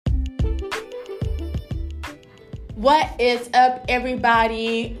What is up,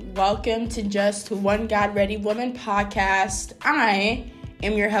 everybody? Welcome to Just One God Ready Woman podcast. I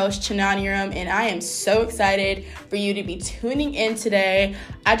am your host, Chananiram, and I am so excited for you to be tuning in today.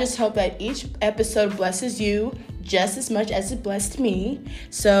 I just hope that each episode blesses you just as much as it blessed me.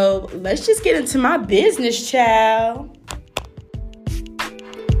 So let's just get into my business, child.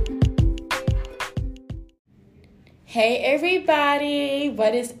 Hey everybody,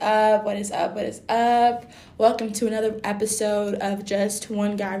 what is up? Welcome to another episode of Just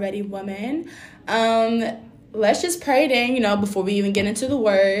One God Ready Woman. Let's just pray then, before we even get into the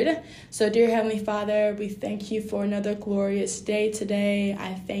word. So dear Heavenly Father, we thank you for another glorious day today.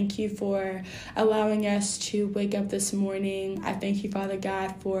 I thank you for allowing us to wake up this morning. I thank you, Father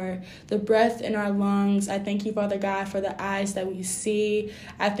God, for the breath in our lungs. I thank you, Father God, for the eyes that we see.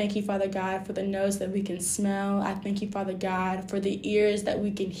 I thank you, Father God, for the nose that we can smell. I thank you, Father God, for the ears that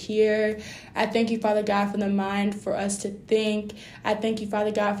we can hear. I thank you, Father God, for the mind for us to think. I thank you,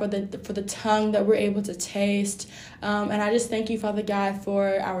 Father God, for the tongue that we're able to taste. And I just thank you, Father God,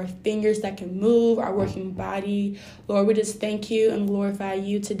 for our fingers that can move, our working body. Lord, we just thank you and glorify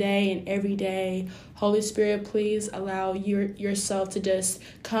you today and every day. Holy Spirit, please allow yourself to just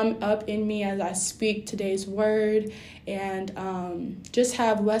come up in me as I speak today's word, and just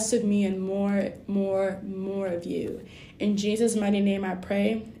have less of me and more of you. In Jesus' mighty name I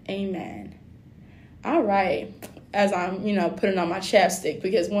pray, amen. All right, as I'm, putting on my chapstick,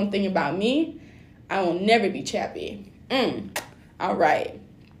 because one thing about me, I will never be chappy. All right.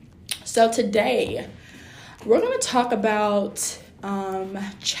 So today, we're going to talk about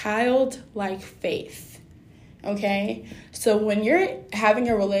childlike faith. Okay? So when you're having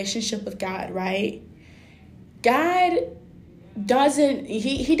a relationship with God, right? God doesn't,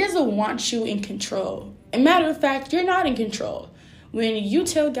 he doesn't want you in control. As a matter of fact, you're not in control. When you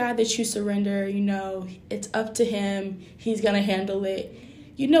tell God that you surrender, it's up to him. He's going to handle it.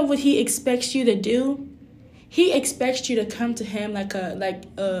 You know what he expects you to do? He expects you to come to him like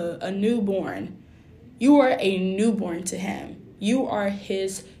a newborn. You are a newborn to him. You are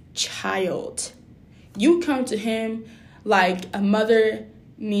his child. You come to him like a baby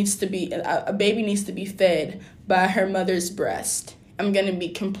needs to be fed by her mother's breast. I'm going to be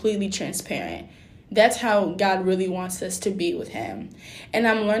completely transparent. That's how God really wants us to be with him. And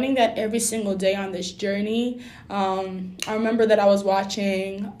I'm learning that every single day on this journey. I remember that I was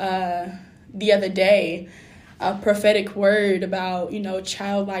watching the other day a prophetic word about,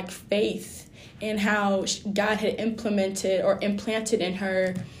 childlike faith, and how God had implanted in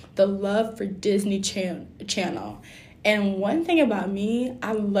her the love for Disney Channel. And one thing about me,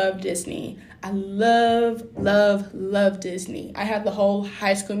 I love Disney. I love Disney. I have the whole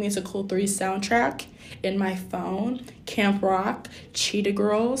High School Musical 3 soundtrack in my phone. Camp Rock, Cheetah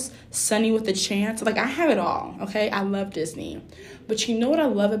Girls, Sunny with a Chance. I have it all, okay? I love Disney. But you know what I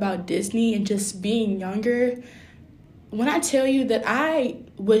love about Disney and just being younger? When I tell you that I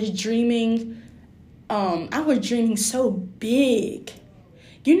was dreaming so big.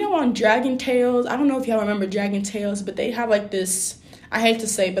 On Dragon Tales, I don't know if y'all remember Dragon Tales, but they have this, I hate to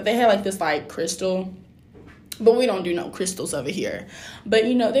say, but they had this crystal, but we don't do no crystals over here. But,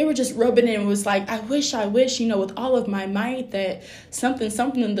 they were just rubbing it and was I wish, with all of my might that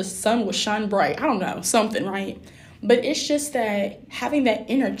something in the sun would shine bright. I don't know, something, right? But it's just that having that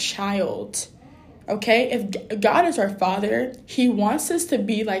inner child, okay? If God is our Father, he wants us to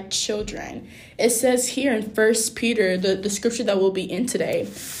be like children. It says here in 1 Peter, the scripture that we'll be in today,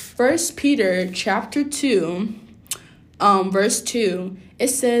 1 Peter chapter 2, verse 2, it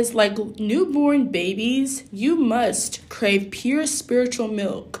says, like newborn babies, you must crave pure spiritual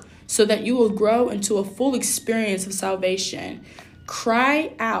milk so that you will grow into a full experience of salvation.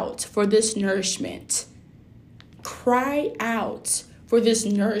 Cry out for this nourishment. Cry out for this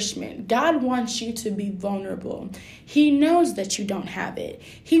nourishment. God wants you to be vulnerable. He knows that you don't have it.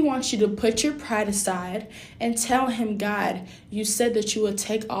 He wants you to put your pride aside and tell him, God, you said that you would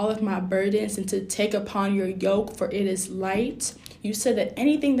take all of my burdens and to take upon your yoke, for it is light. You said that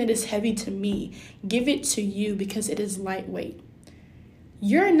anything that is heavy to me, give it to you because it is lightweight.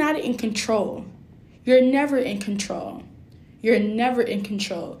 You're not in control. You're never in control. You're never in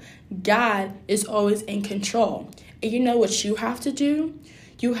control. God is always in control. And you know what you have to do?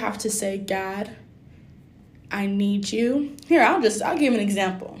 You have to say, God, I need you. Here, I'll give an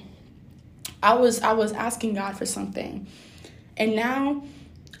example. I was asking God for something. And now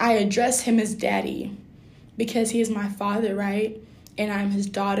I address him as daddy because he is my father, right? And I'm his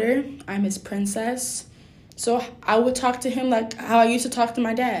daughter. I'm his princess. So I would talk to him like how I used to talk to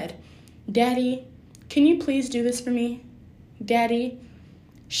my dad. Daddy, can you please do this for me? Daddy,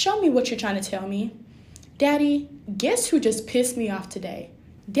 show me what you're trying to tell me. Daddy, guess who just pissed me off today?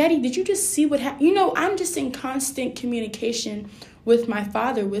 Daddy, did you just see what happened? You know, I'm just in constant communication with my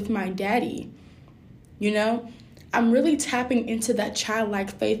father, with my daddy. You know, I'm really tapping into that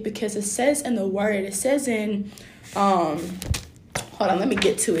childlike faith because it says in the word, it says in, hold on, let me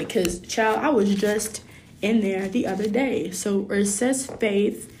get to it because, child, I was just in there the other day. So where it says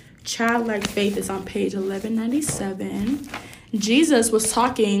faith, childlike faith is on page 1197. Jesus was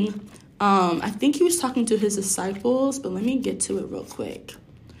talking, I think he was talking to his disciples, but let me get to it real quick.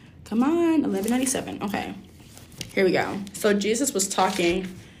 Come on, 1197. Okay, here we go. So Jesus was talking.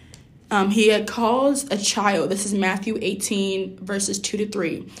 He had calls a child. This is Matthew 18, verses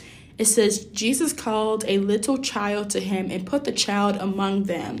 2-3. It says, Jesus called a little child to him and put the child among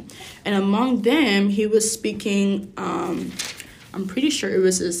them. And among them, he was speaking, I'm pretty sure it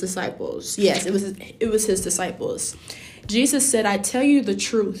was his disciples. Yes, it was his disciples. Jesus said, I tell you the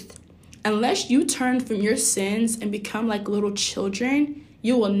truth. Unless you turn from your sins and become like little children,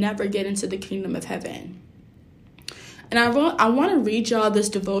 you will never get into the kingdom of heaven. And I want to read y'all this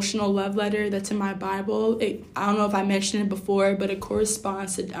devotional love letter that's in my Bible. I don't know if I mentioned it before, but it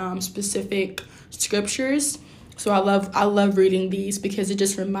corresponds to specific scriptures. So I love reading these because it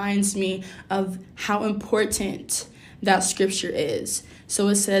just reminds me of how important that scripture is. So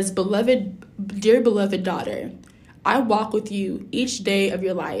it says, Dear beloved daughter, I walk with you each day of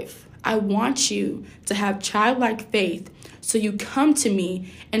your life. I want you to have childlike faith so you come to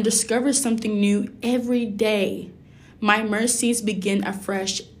me and discover something new every day. My mercies begin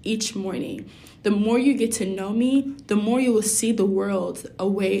afresh each morning. The more you get to know me, the more you will see the world a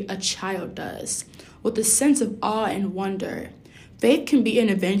way a child does, with a sense of awe and wonder. Faith can be an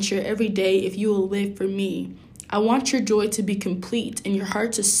adventure every day if you will live for me. I want your joy to be complete and your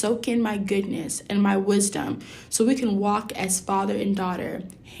heart to soak in my goodness and my wisdom so we can walk as father and daughter,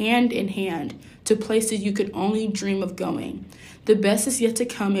 hand in hand, to places you could only dream of going. The best is yet to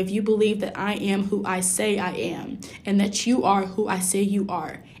come if you believe that I am who I say I am, and that you are who I say you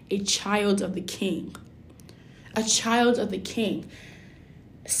are, a child of the King. A child of the King.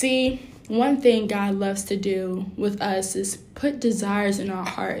 See, one thing God loves to do with us is put desires in our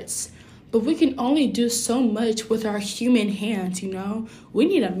hearts. But we can only do so much with our human hands, you know? We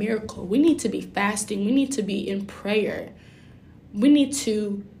need a miracle. We need to be fasting. We need to be in prayer. We need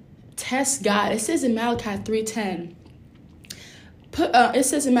to test God. It says in Malachi 3:10,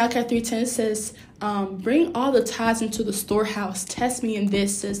 it says, bring all the tithes into the storehouse. Test me in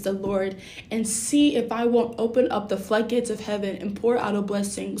this, says the Lord, and see if I won't open up the floodgates of heaven and pour out a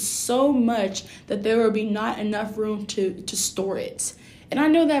blessing so much that there will be not enough room to store it. And I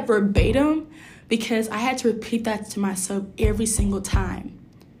know that verbatim because I had to repeat that to myself every single time.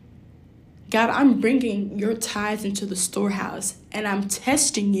 God, I'm bringing your tithes into the storehouse and I'm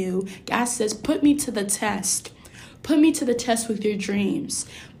testing you. God says, put me to the test. Put me to the test with your dreams.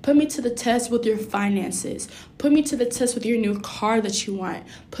 Put me to the test with your finances. Put me to the test with your new car that you want.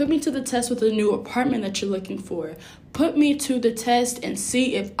 Put me to the test with the new apartment that you're looking for. Put me to the test and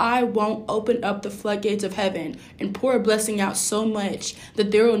see if I won't open up the floodgates of heaven and pour a blessing out so much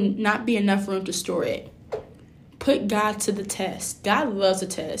that there will not be enough room to store it. Put God to the test. God loves a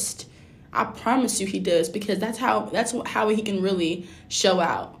test. I promise you he does, because that's how he can really show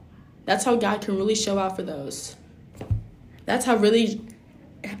out. That's how God can really show out for those. That's how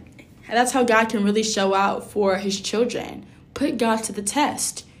God can really show out for his children. Put God to the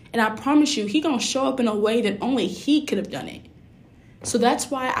test. And I promise you, he going to show up in a way that only he could have done it. So that's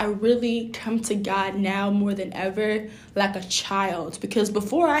why I really come to God now more than ever like a child. Because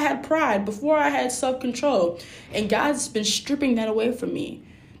before I had pride, before I had self-control. And God's been stripping that away from me.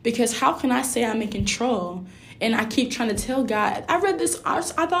 Because how can I say I'm in control? And I keep trying to tell God. I read this. I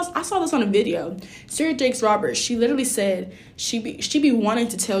saw this on a video. Sarah Jakes Roberts. She literally said she be wanting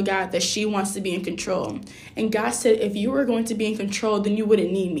to tell God that she wants to be in control. And God said, if you were going to be in control, then you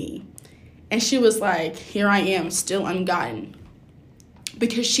wouldn't need me. And she was like, here I am, still ungotten.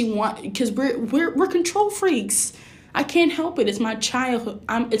 Because we're control freaks. I can't help it. It's my childhood.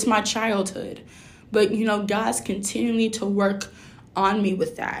 It's my childhood. But you know, God's continually to work on me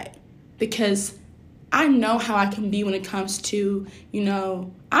with that, because I know how I can be when it comes to, you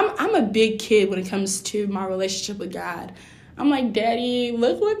know, I'm a big kid when it comes to my relationship with God. I'm like, Daddy,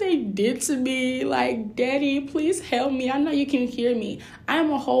 look what they did to me. Like, Daddy, please help me. I know you can hear me. I'm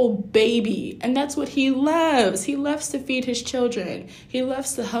a whole baby. And that's what he loves. He loves to feed his children. He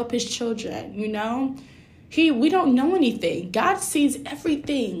loves to help his children, you know. We don't know anything. God sees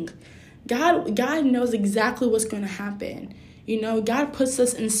everything. God knows exactly what's going to happen. You know, God puts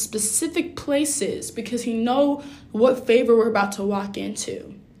us in specific places because he knows what favor we're about to walk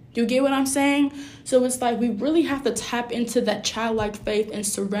into. Do you get what I'm saying? So it's like we really have to tap into that childlike faith and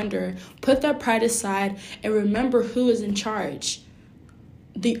surrender. Put that pride aside and remember who is in charge.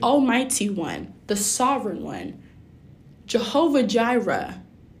 The Almighty One, the Sovereign One, Jehovah Jireh,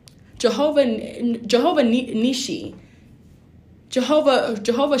 Jehovah Nishi,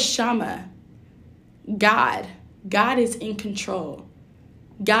 Jehovah Shammah. God is in control.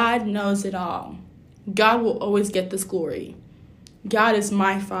 God knows it all. God will always get this glory. God is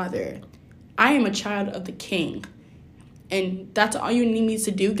my Father. I am a child of the King. And that's all you need me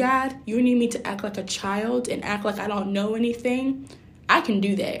to do, God? You need me to act like a child and act like I don't know anything? I can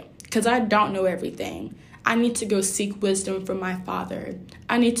do that because I don't know everything. I need to go seek wisdom from my Father.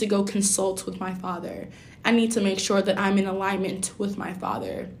 I need to go consult with my Father. I need to make sure that I'm in alignment with my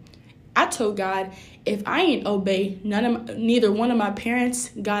Father. I told God, if I ain't obey neither one of my parents,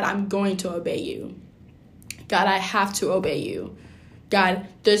 God, I'm going to obey you. God, I have to obey you. God,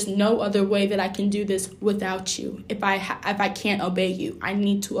 there's no other way that I can do this without you. If I can't obey you, I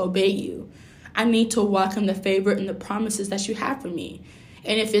need to obey you. I need to walk in the favor and the promises that you have for me.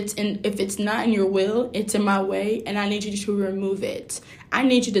 And if it's not in your will, it's in my way, and I need you to remove it. I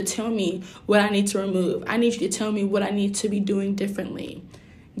need you to tell me what I need to remove. I need you to tell me what I need to be doing differently.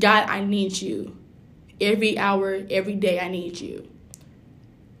 God, I need you. Every hour, every day, I need you.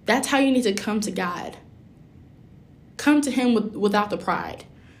 That's how you need to come to God. Come to him without the pride.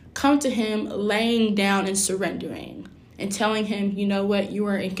 Come to him laying down and surrendering and telling him, you know what, you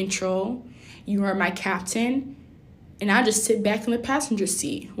are in control. You are my captain. And I just sit back in the passenger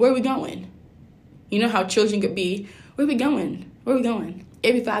seat. Where are we going? You know how children could be. Where are we going? Where are we going?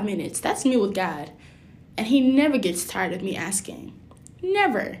 Every 5 minutes. That's me with God. And he never gets tired of me asking.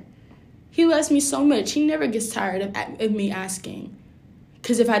 Never. He loves me so much. He never gets tired of me asking.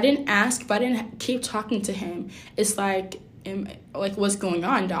 Because if I didn't ask, if I didn't keep talking to him, it's like, what's going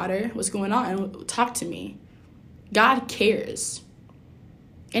on, daughter? What's going on? Talk to me. God cares.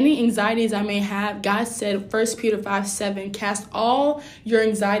 Any anxieties I may have, God said, 1 Peter 5:7, cast all your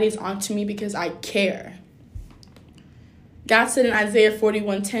anxieties onto me because I care. God said in Isaiah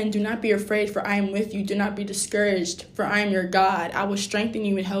 41:10, do not be afraid, for I am with you. Do not be discouraged, for I am your God. I will strengthen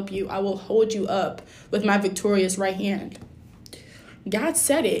you and help you. I will hold you up with my victorious right hand. God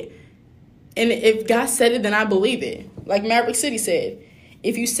said it. And if God said it, then I believe it. Like Maverick City said,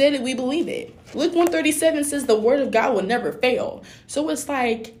 if you said it, we believe it. Luke 1:37 says the word of God will never fail. So it's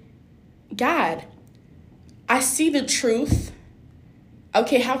like, God, I see the truth.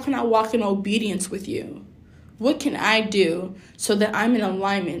 Okay, how can I walk in obedience with you? What can I do so that I'm in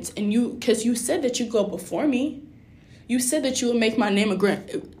alignment? And because you said that you go before me. You said that you will make my name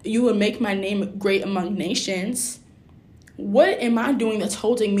great among nations. What am I doing that's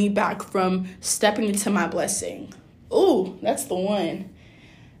holding me back from stepping into my blessing? Ooh, that's the one.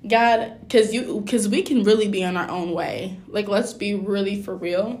 God, because we can really be in our own way. Like, let's be really for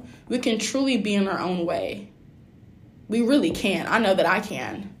real. We can truly be in our own way. We really can. I know that I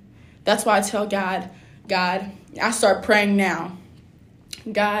can. That's why I tell God, I start praying now.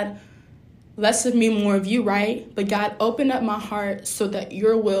 God, less of me, more of you, right? But God, open up my heart so that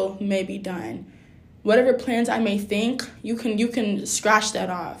your will may be done. Whatever plans I may think, you can scratch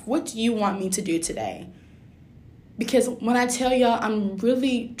that off. What do you want me to do today? Because when I tell y'all, I'm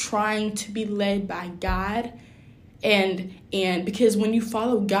really trying to be led by God. And because when you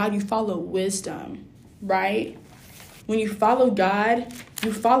follow God, you follow wisdom, right? When you follow God,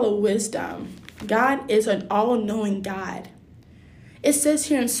 you follow wisdom. God is an all-knowing God. It says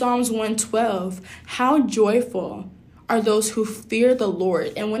here in Psalms 112, how joyful are those who fear the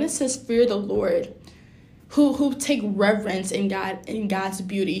Lord. And when it says fear the Lord, who take reverence in God, in God's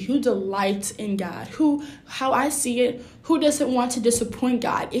beauty, who delights in God, how I see it, who doesn't want to disappoint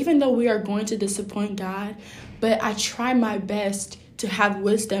God, even though we are going to disappoint God. But I try my best to have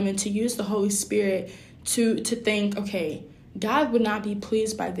wisdom and to use the Holy Spirit to think, okay, God would not be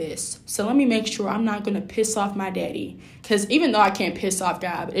pleased by this. So let me make sure I'm not going to piss off my daddy. Because even though I can't piss off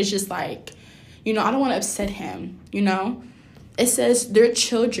God, it's just like, I don't want to upset him, It says their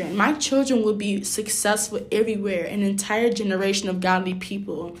children, my children will be successful everywhere, an entire generation of godly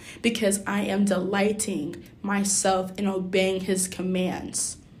people, because I am delighting myself in obeying his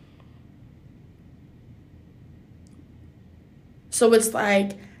commands. So it's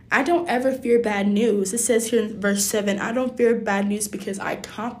like, I don't ever fear bad news. It says here in verse 7, I don't fear bad news because I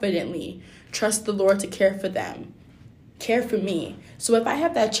confidently trust the Lord to care for them, care for me. So if I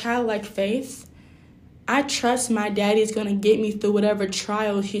have that childlike faith, I trust my daddy is going to get me through whatever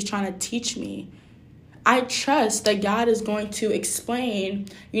trial he's trying to teach me. I trust that God is going to explain,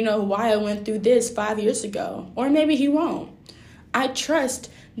 why I went through this 5 years ago. Or maybe he won't. I trust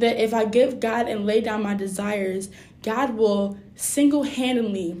that if I give God and lay down my desires, God will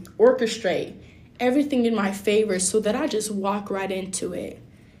single-handedly orchestrate everything in my favor so that I just walk right into it.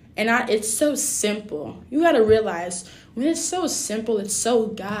 And it's so simple. You got to realize when it's so simple, it's so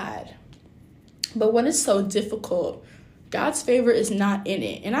God. But when it's so difficult, God's favor is not in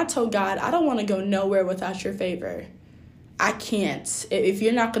it. And I told God, I don't want to go nowhere without your favor. I can't. If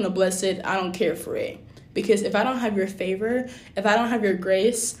you're not going to bless it, I don't care for it. Because if I don't have your favor, if I don't have your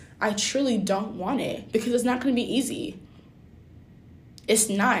grace, I truly don't want it. Because it's not going to be easy. It's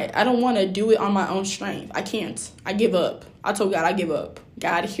not. I don't want to do it on my own strength. I can't. I give up. I told God I give up.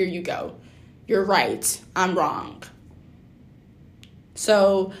 God, here you go. You're right. I'm wrong.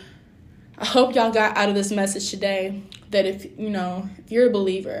 So I hope y'all got out of this message today that if you're a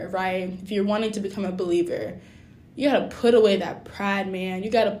believer, right? If you're wanting to become a believer, you got to put away that pride, man. You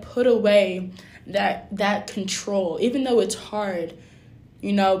got to put away that control. Even though it's hard,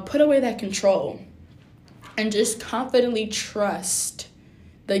 put away that control and just confidently trust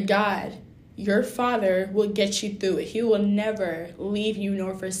that God, your Father, will get you through it. He will never leave you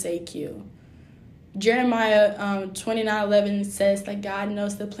nor forsake you. Jeremiah 29:11 says that God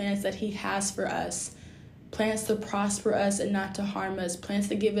knows the plans that he has for us. Plans to prosper us and not to harm us. Plans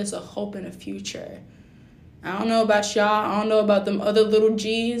to give us a hope and a future. I don't know about y'all. I don't know about them other little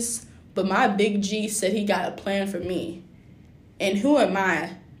G's. But my big G said he got a plan for me. And who am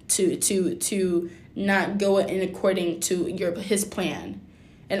I to not go in according to his plan?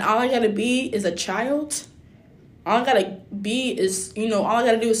 And all I got to be is a child. All I got to be is, all I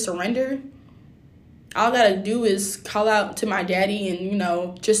got to do is surrender. All I got to do is call out to my daddy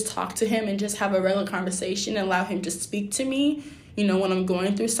and, just talk to him and just have a regular conversation and allow him to speak to me, when I'm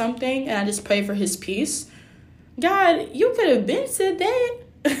going through something. And I just pray for his peace. God, you could have been said that.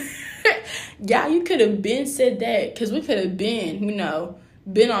 Yeah, you could have been said that because we could have been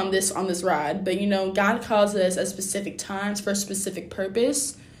on this ride. But, God calls us at specific times for a specific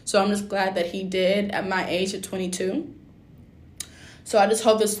purpose. So I'm just glad that he did at my age of 22. So I just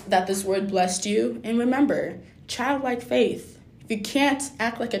hope that this word blessed you. And remember, childlike faith. If you can't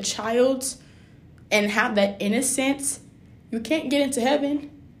act like a child and have that innocence, you can't get into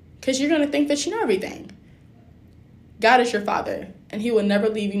heaven because you're going to think that you know everything. God is your Father, and he will never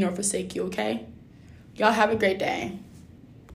leave you nor forsake you, okay? Y'all have a great day.